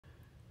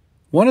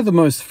One of the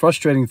most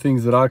frustrating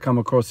things that I come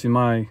across in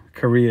my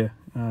career,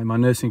 in my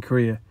nursing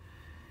career,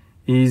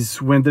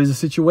 is when there's a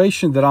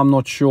situation that I'm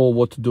not sure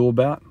what to do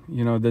about.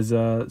 You know, there's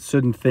a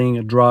certain thing,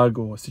 a drug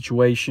or a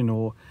situation,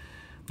 or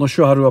I'm not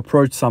sure how to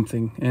approach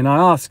something. And I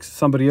ask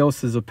somebody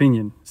else's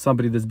opinion,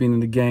 somebody that's been in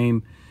the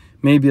game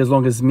maybe as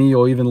long as me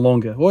or even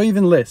longer, or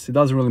even less. It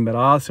doesn't really matter.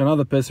 I ask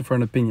another person for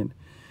an opinion.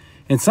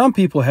 And some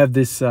people have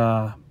this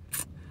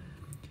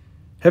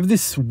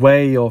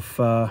way of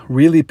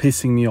really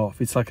pissing me off.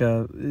 It's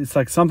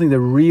like something that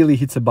really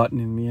hits a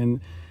button in me.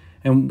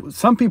 And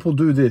some people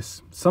do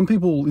this. Some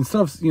people,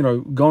 instead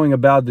of going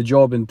about the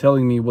job and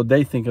telling me what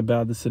they think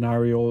about the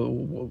scenario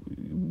or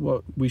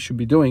what we should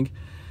be doing,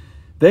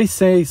 they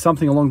say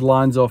something along the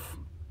lines of,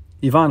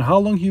 "Ivan, how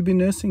long have you been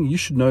nursing? You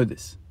should know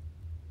this.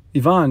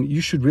 Ivan,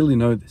 you should really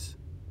know this."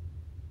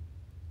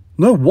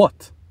 Know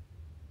what?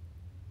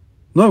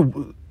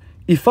 No,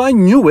 if I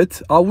knew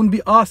it, I wouldn't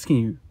be asking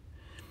you.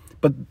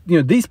 But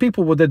these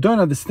people, what they don't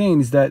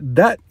understand is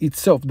that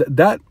itself,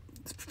 that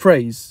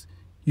phrase,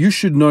 "you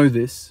should know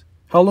this,"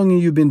 how long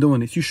have you been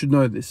doing this, you should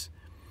know this,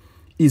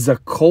 is a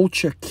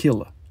culture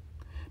killer.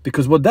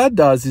 Because what that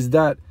does is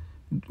that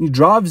it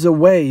drives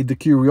away the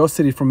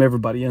curiosity from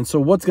everybody. And so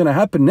what's going to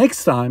happen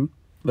next time,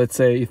 let's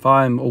say if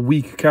I'm a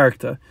weak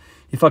character,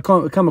 if I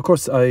come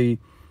across a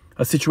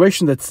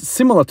situation that's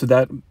similar to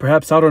that,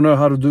 perhaps I don't know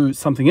how to do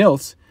something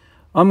else,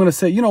 I'm going to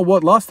say, you know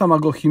what, last time I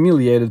got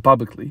humiliated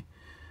publicly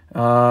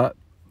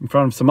in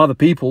front of some other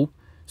people.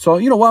 So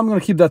you know what, I'm going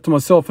to keep that to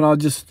myself, and I'll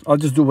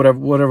just do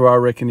whatever I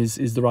reckon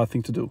is the right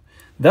thing to do.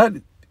 That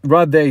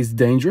right there is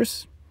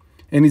dangerous,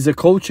 and is a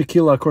culture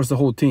killer across the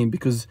whole team,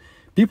 because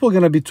people are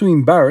going to be too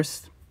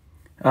embarrassed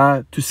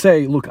to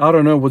say, "Look, I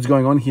don't know what's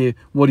going on here.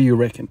 What do you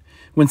reckon?"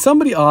 When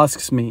somebody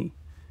asks me,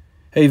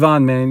 "Hey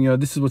Ivan, man,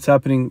 this is what's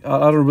happening.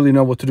 I don't really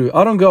know what to do,"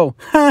 I don't go,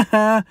 "Ha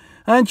ha,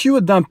 aren't you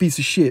a dumb piece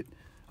of shit?"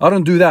 I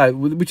don't do that,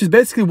 which is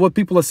basically what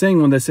people are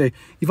saying when they say,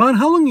 "Ivan,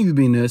 how long have you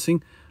been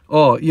nursing?"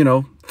 "Oh,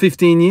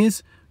 15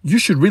 years. You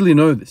should really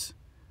know this."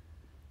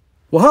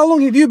 Well, how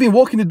long have you been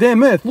walking the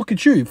damn earth? Look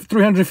at you,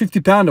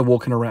 350-pounder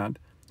walking around.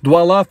 Do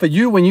I laugh at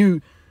you when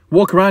you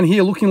walk around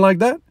here looking like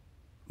that?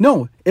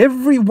 No,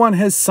 everyone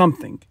has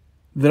something.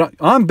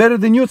 I'm better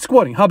than you at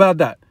squatting. How about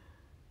that?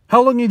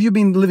 How long have you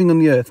been living on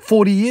the earth?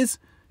 40 years?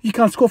 You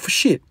can't squat for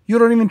shit. You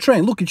don't even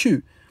train. Look at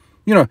you.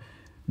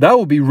 That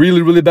would be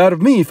really, really bad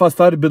of me if I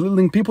started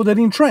belittling people that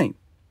didn't train.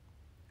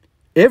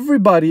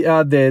 Everybody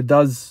out there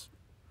does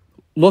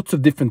lots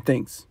of different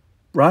things,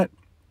 right?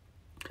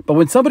 But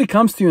when somebody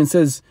comes to you and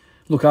says,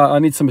 "Look, I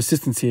need some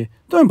assistance here,"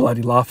 don't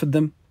bloody laugh at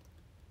them.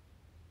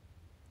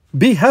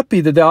 Be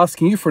happy that they're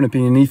asking you for an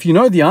opinion. If you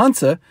know the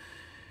answer,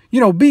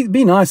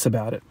 be nice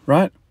about it,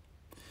 right?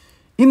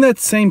 In that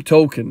same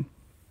token,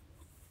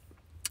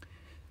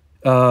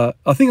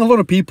 I think a lot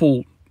of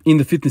people in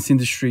the fitness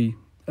industry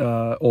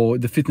or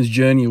the fitness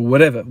journey or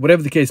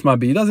whatever the case might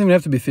be, it doesn't even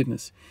have to be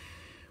fitness.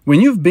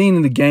 When you've been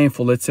in the game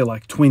for, let's say,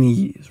 like 20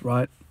 years,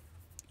 right?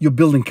 You're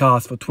building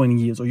cars for 20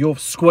 years, or you're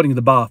squatting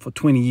the bar for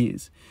 20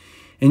 years,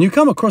 and you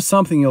come across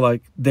something, you're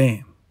like,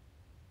 "Damn,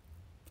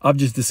 I've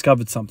just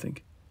discovered something."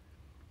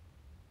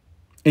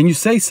 And you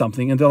say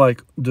something, and they're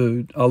like,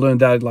 "Dude, I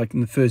learned that like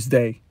in the first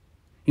day.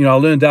 I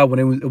learned that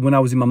when I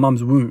was in my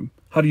mum's womb.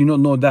 How do you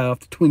not know that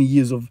after 20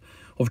 years of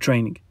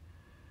training?"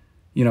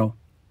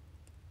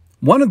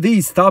 One of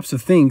these types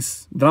of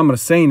things that I'm going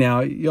to say now,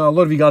 a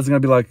lot of you guys are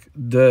going to be like,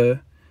 "Duh,"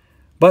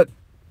 but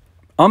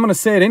I'm going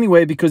to say it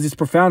anyway because it's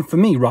profound for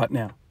me right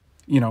now.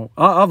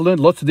 I've learned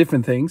lots of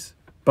different things,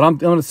 but I'm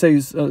going to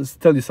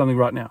tell you something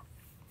right now.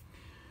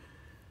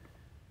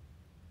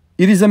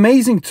 It is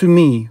amazing to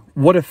me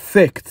what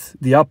effect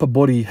the upper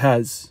body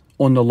has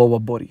on the lower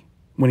body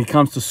when it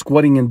comes to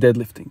squatting and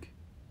deadlifting.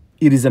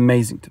 It is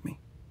amazing to me.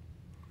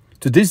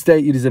 To this day,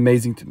 it is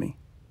amazing to me.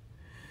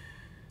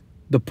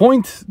 The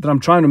point that I'm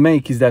trying to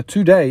make is that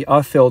today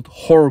I felt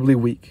horribly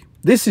weak.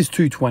 This is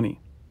 220.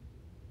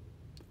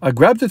 I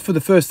grabbed it for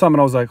the first time and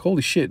I was like,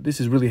 "Holy shit,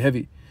 this is really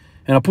heavy."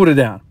 And I put it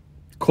down.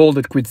 Called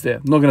it quits there.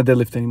 Not going to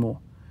deadlift anymore.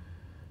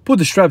 Put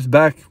the straps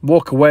back,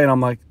 walk away, and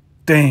I'm like,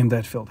 "Damn,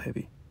 that felt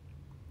heavy."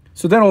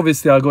 So then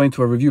obviously I go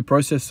into a review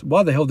process.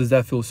 Why the hell does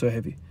that feel so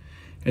heavy?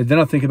 And then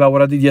I think about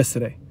what I did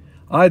yesterday.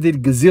 I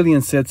did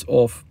gazillion sets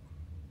of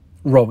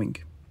rowing.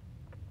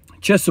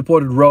 Chest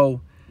supported row.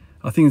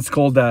 I think it's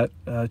called that.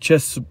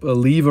 Chest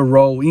lever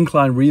row,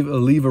 incline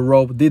lever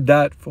row. Did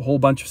that for a whole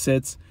bunch of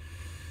sets.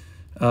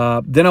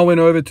 Then I went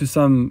over to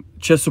some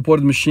chest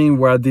supported machine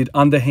where I did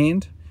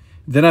underhand.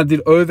 Then I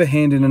did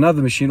overhand in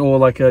another machine, or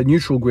like a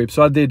neutral grip.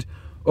 So I did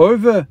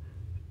over,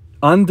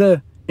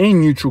 under,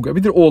 and neutral grip.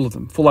 We did all of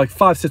them for like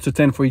 5 sets of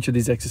 10 for each of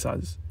these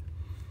exercises.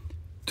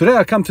 Today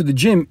I come to the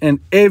gym and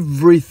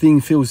everything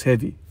feels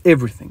heavy.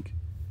 Everything.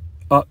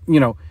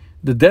 The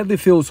deadlift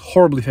feels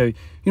horribly heavy.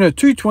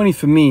 220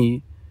 for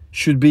me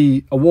should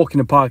be a walk in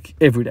the park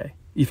every day.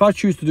 If I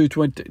choose to do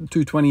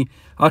 220,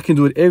 I can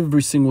do it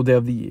every single day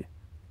of the year.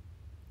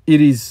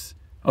 It is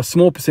a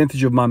small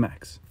percentage of my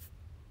max.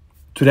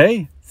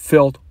 Today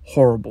felt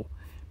horrible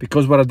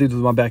because what I did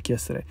with my back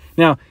yesterday.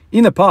 Now,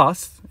 in the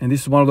past, and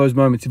this is one of those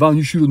moments, Ivan,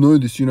 you should have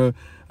known this,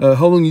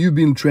 how long have you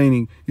been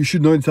training? You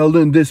should know this. I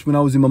learned this when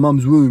I was in my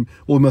mum's womb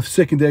or my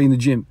second day in the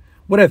gym.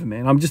 Whatever,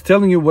 man. I'm just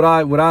telling you what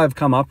I've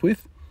come up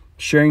with,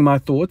 sharing my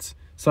thoughts.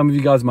 Some of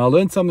you guys might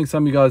learn something.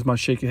 Some of you guys might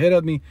shake your head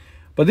at me.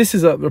 But this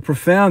is a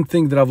profound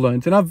thing that I've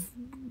learned. And I've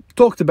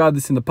talked about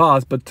this in the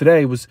past, but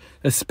today was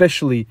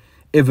especially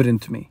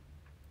evident to me.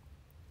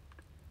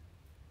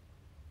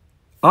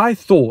 I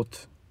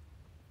thought,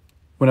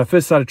 when I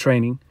first started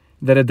training,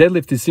 that a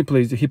deadlift is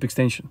simply a hip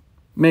extension.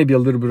 Maybe a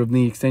little bit of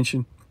knee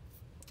extension.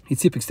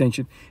 It's hip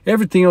extension.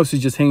 Everything else is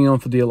just hanging on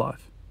for dear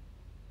life.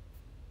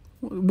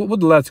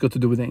 What the lats got to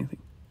do with anything?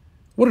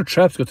 What do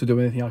traps got to do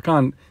with anything? I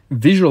can't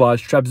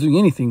visualize traps doing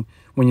anything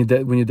when you're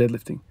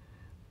deadlifting.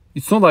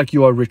 It's not like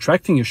you are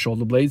retracting your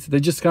shoulder blades. They're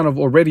just kind of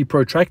already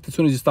protracted as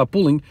soon as you start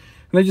pulling,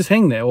 and they just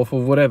hang there off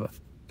of whatever.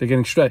 They're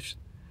getting stretched.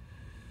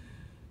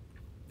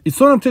 It's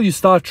not until you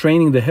start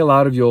training the hell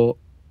out of your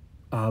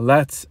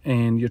lats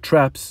and your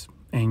traps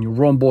and your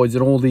rhomboids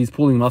and all these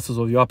pulling muscles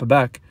of your upper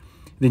back,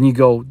 then you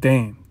go,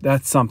 damn,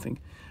 that's something.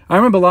 I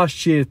remember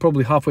last year,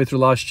 probably halfway through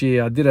last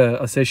year, I did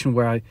a session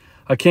where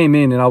I came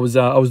in and I was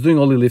doing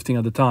ollie lifting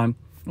at the time,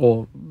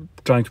 or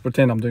trying to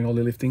pretend I'm doing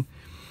ollie lifting.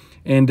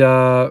 And,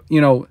 I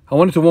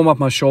wanted to warm up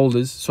my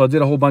shoulders. So I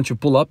did a whole bunch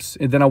of pull-ups,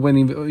 and then I went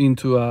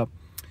into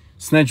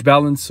snatch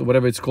balance or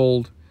whatever it's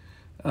called.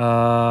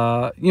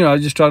 I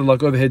just tried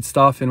like overhead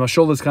stuff, and my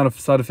shoulders kind of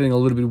started feeling a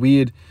little bit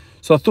weird.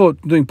 So I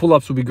thought doing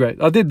pull-ups would be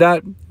great. I did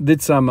that,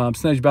 did some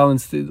snatch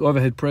balance,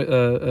 overhead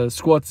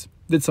squats,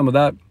 did some of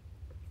that.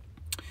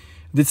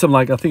 Did some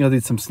I think I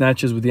did some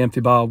snatches with the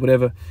empty bar or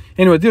whatever.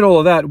 Anyway, I did all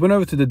of that, went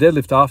over to the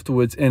deadlift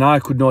afterwards, and I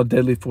could not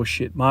deadlift for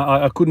shit.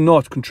 I could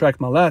not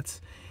contract my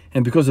lats,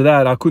 and because of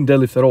that, I couldn't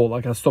deadlift at all.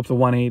 Like, I stopped at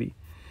 180.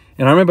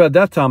 And I remember at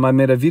that time, I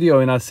made a video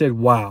and I said,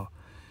 wow,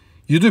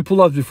 you do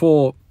pull-ups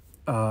before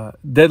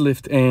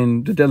deadlift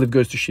and the deadlift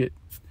goes to shit.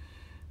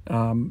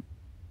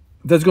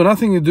 That's got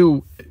nothing to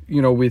do,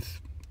 with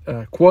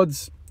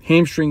quads,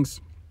 hamstrings,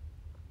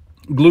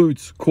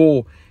 glutes,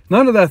 core.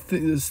 None of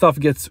that stuff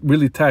gets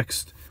really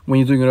taxed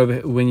when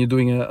you're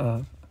doing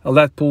a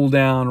lat pull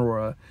down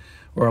or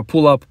a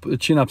pull up, a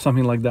chin up,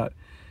 something like that.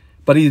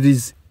 But it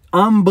is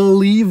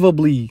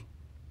unbelievably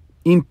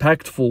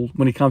impactful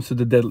when it comes to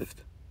the deadlift.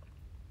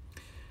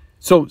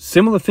 So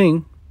similar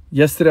thing.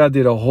 Yesterday I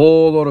did a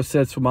whole lot of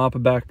sets for my upper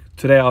back.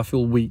 Today I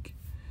feel weak,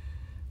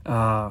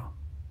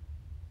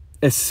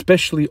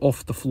 especially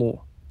off the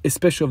floor.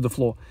 Especially off the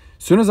floor.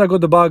 As soon as I got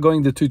the bar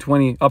going, the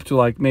 220 up to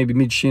like maybe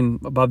mid shin,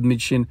 above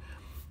mid shin,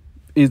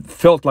 it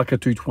felt like a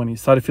 220.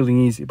 Started feeling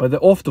easy. But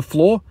off the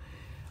floor,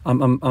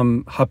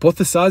 I'm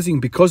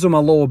hypothesizing because of my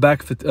lower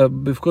back,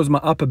 because of my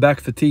upper back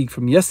fatigue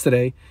from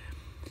yesterday,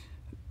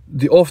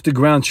 the off the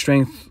ground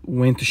strength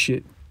went to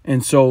shit.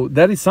 And so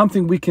that is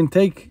something we can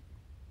take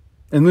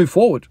and move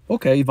forward.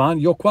 Okay, Ivan,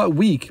 you're quite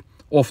weak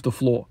off the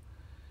floor.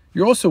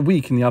 You're also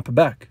weak in the upper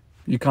back.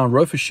 You can't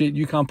row for shit.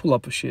 You can't pull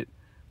up for shit.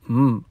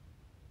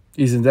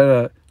 Isn't that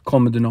a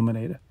common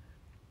denominator?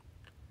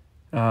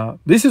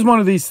 This is one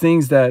of these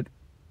things that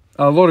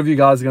a lot of you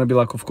guys are going to be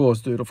like, of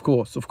course, dude, of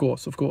course, of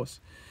course, of course.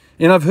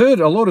 And I've heard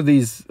a lot of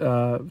these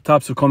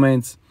types of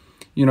comments.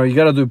 You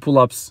got to do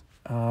pull-ups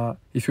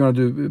if you want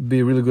to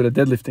be really good at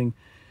deadlifting.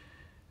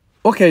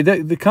 Okay,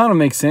 that kind of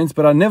makes sense,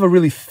 but I never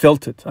really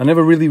felt it. I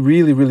never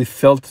really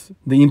felt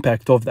the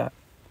impact of that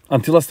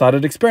until I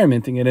started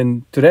experimenting it.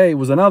 And today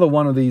was another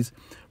one of these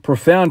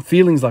profound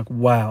feelings like,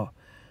 wow,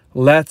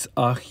 lats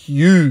are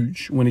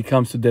huge when it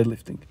comes to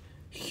deadlifting.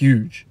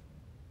 Huge.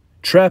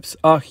 Traps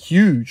are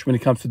huge when it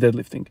comes to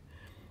deadlifting.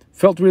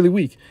 Felt really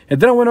weak.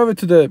 And then I went over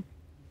to the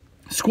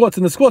squats,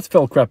 and the squats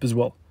felt crap as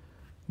well.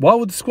 Why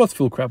would the squats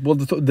feel crap? Well,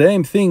 the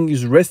damn thing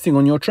is resting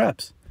on your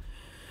traps.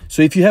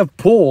 So if you have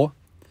poor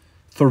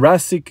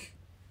thoracic,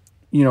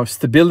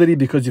 stability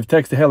because you've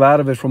taxed the hell out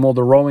of it from all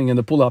the rowing and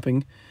the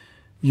pull-upping,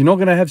 you're not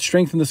going to have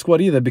strength in the squat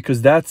either,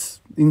 because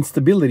that's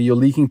instability. You're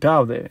leaking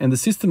power there. And the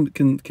system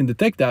can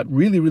detect that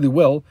really, really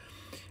well,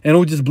 and it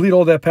will just bleed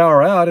all that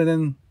power out. And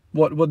then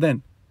what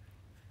then?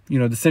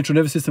 The central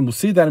nervous system will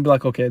see that and be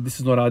like, okay, this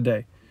is not our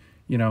day.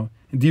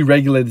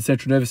 Deregulate the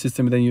central nervous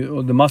system, and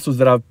then the muscles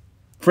that are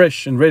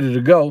fresh and ready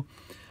to go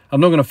are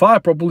not going to fire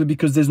properly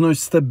because there's no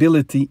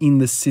stability in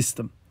the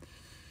system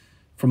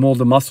from all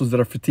the muscles that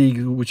are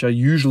fatigued, which are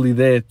usually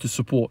there to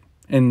support.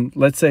 And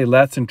let's say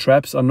lats and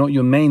traps are not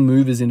your main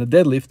movers in a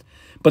deadlift,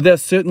 but they're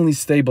certainly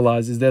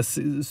stabilizers. They're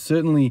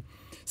certainly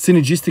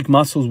synergistic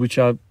muscles which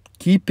are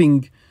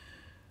keeping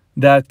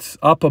that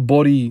upper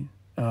body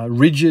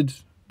rigid,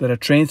 that are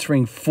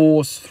transferring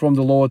force from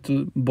the lower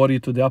body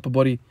to the upper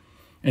body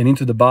and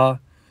into the bar.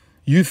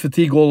 You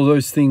fatigue all of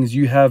those things,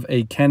 you have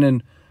a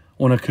cannon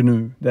on a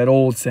canoe. That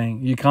old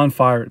saying, you can't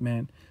fire it,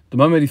 man. The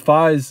moment it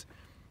fires,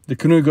 the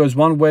canoe goes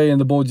one way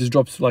and the board just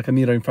drops like a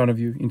meter in front of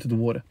you into the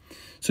water.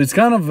 So it's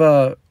kind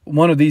of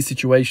one of these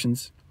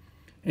situations.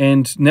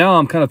 And now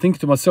I'm kind of thinking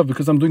to myself,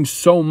 because I'm doing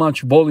so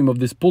much volume of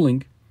this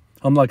pulling,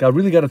 I'm like, I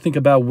really got to think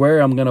about where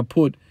I'm going to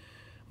put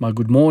my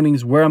good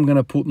mornings, where I'm going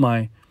to put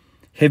my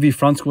heavy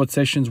front squat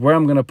sessions, where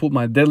I'm going to put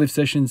my deadlift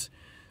sessions,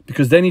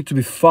 because they need to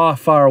be far,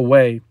 far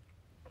away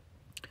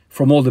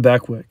from all the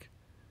back work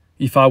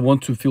if I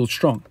want to feel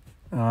strong,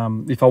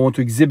 if I want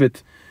to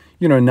exhibit,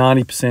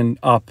 90%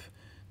 up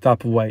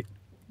type of weight.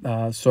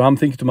 So I'm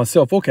thinking to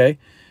myself, okay,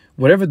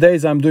 whatever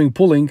days I'm doing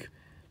pulling,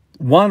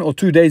 1 or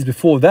 2 days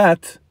before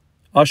that,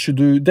 I should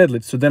do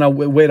deadlift. So then I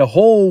wait a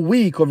whole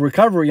week of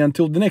recovery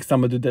until the next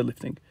time I do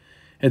deadlifting.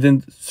 And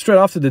then straight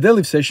after the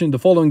deadlift session, the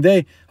following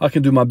day, I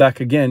can do my back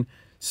again,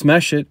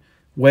 smash it,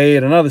 wait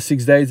another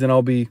 6 days, and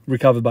I'll be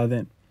recovered by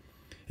then.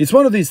 It's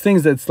one of these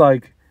things that's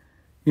like,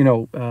 in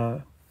your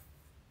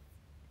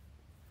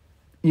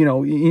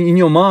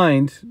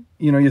mind,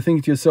 you're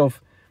thinking to yourself,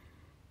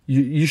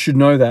 you should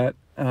know that.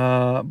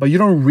 But you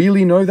don't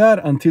really know that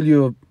until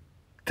you're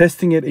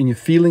testing it and you're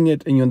feeling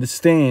it and you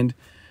understand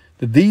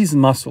that these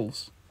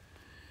muscles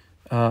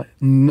are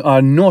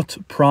not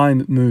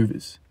prime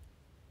movers.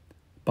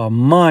 But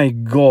my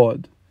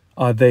God,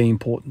 are they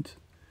important.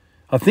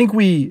 I think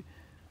we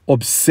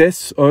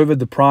obsess over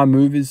the prime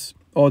movers.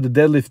 The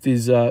deadlift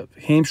is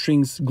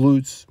hamstrings,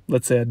 glutes,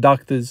 let's say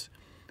adductors,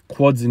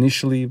 quads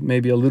initially,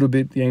 maybe a little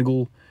bit. The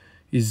angle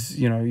is,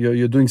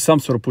 you're doing some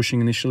sort of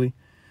pushing initially.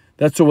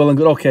 That's all well and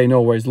good. Okay,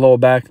 no worries. Lower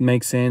back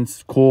makes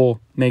sense. Core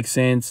makes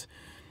sense.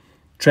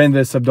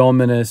 Transverse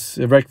abdominis,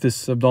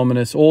 erectus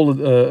abdominis,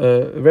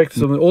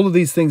 all of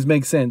these things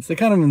make sense. They're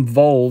kind of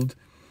involved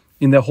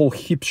in the whole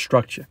hip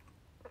structure,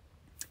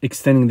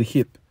 extending the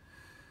hip.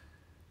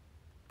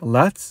 But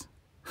lats,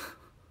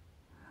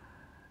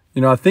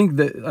 I think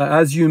that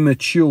as you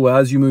mature,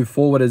 as you move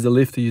forward as a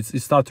lifter, you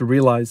start to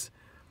realize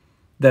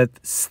that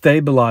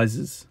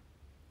stabilizers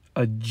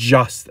are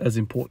just as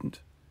important.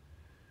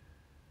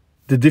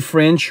 The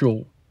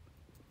differential,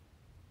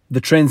 the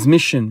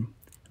transmission,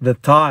 the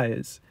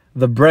tires,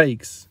 the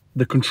brakes,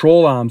 the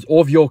control arms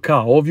of your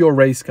car, of your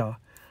race car,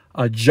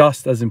 are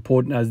just as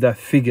important as that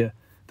figure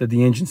that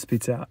the engine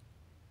spits out.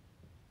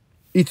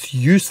 It's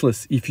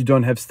useless if you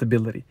don't have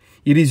stability.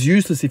 It is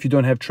useless if you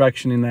don't have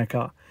traction in that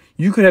car.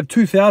 You could have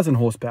 2,000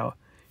 horsepower.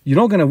 You're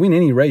not going to win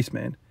any race,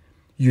 man.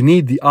 You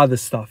need the other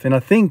stuff. And I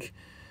think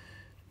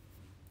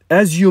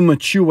as you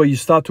mature, you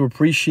start to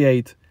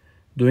appreciate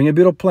doing a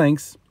bit of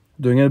planks,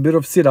 doing a bit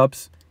of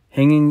sit-ups,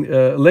 hanging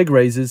leg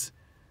raises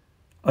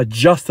are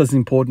just as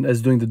important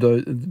as doing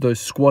those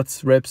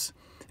squats reps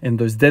and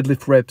those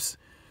deadlift reps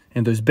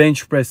and those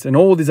bench press and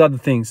all these other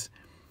things.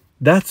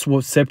 That's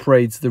what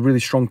separates the really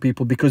strong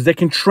people, because they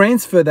can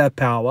transfer that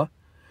power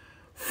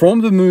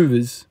from the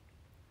movers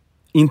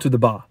into the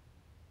bar.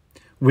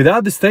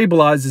 Without the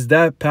stabilizers,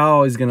 that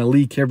power is going to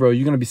leak everywhere.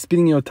 You're going to be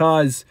spinning your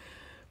tires,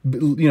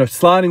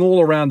 sliding all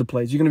around the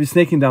place. You're going to be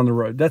snaking down the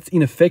road. That's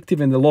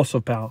ineffective and the loss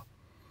of power.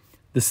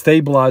 The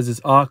stabilizers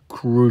are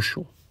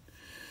crucial.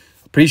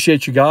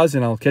 Appreciate you guys,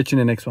 and I'll catch you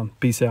in the next one.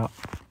 Peace out.